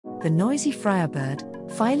The noisy friarbird,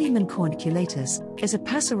 Philemon corniculatus, is a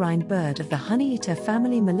passerine bird of the honeyeater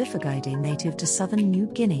family Meliphagidae native to southern New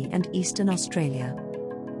Guinea and eastern Australia.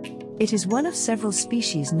 It is one of several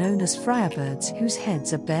species known as friarbirds whose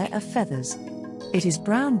heads are bare of feathers. It is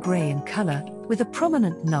brown-grey in color, with a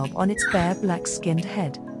prominent knob on its bare black-skinned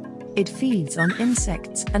head. It feeds on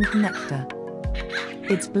insects and nectar.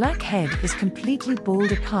 Its black head is completely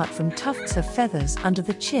bald apart from tufts of feathers under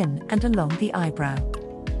the chin and along the eyebrow.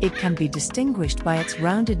 It can be distinguished by its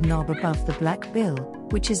rounded knob above the black bill,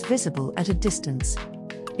 which is visible at a distance.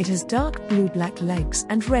 It has dark blue-black legs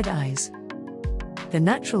and red eyes. The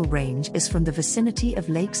natural range is from the vicinity of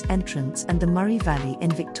Lakes Entrance and the Murray Valley in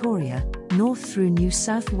Victoria, north through New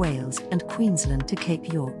South Wales and Queensland to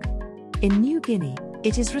Cape York. In New Guinea,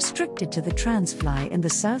 it is restricted to the transfly in the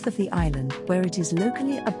south of the island where it is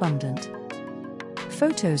locally abundant.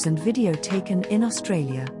 Photos and video taken in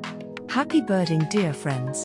Australia. Happy birding, dear friends!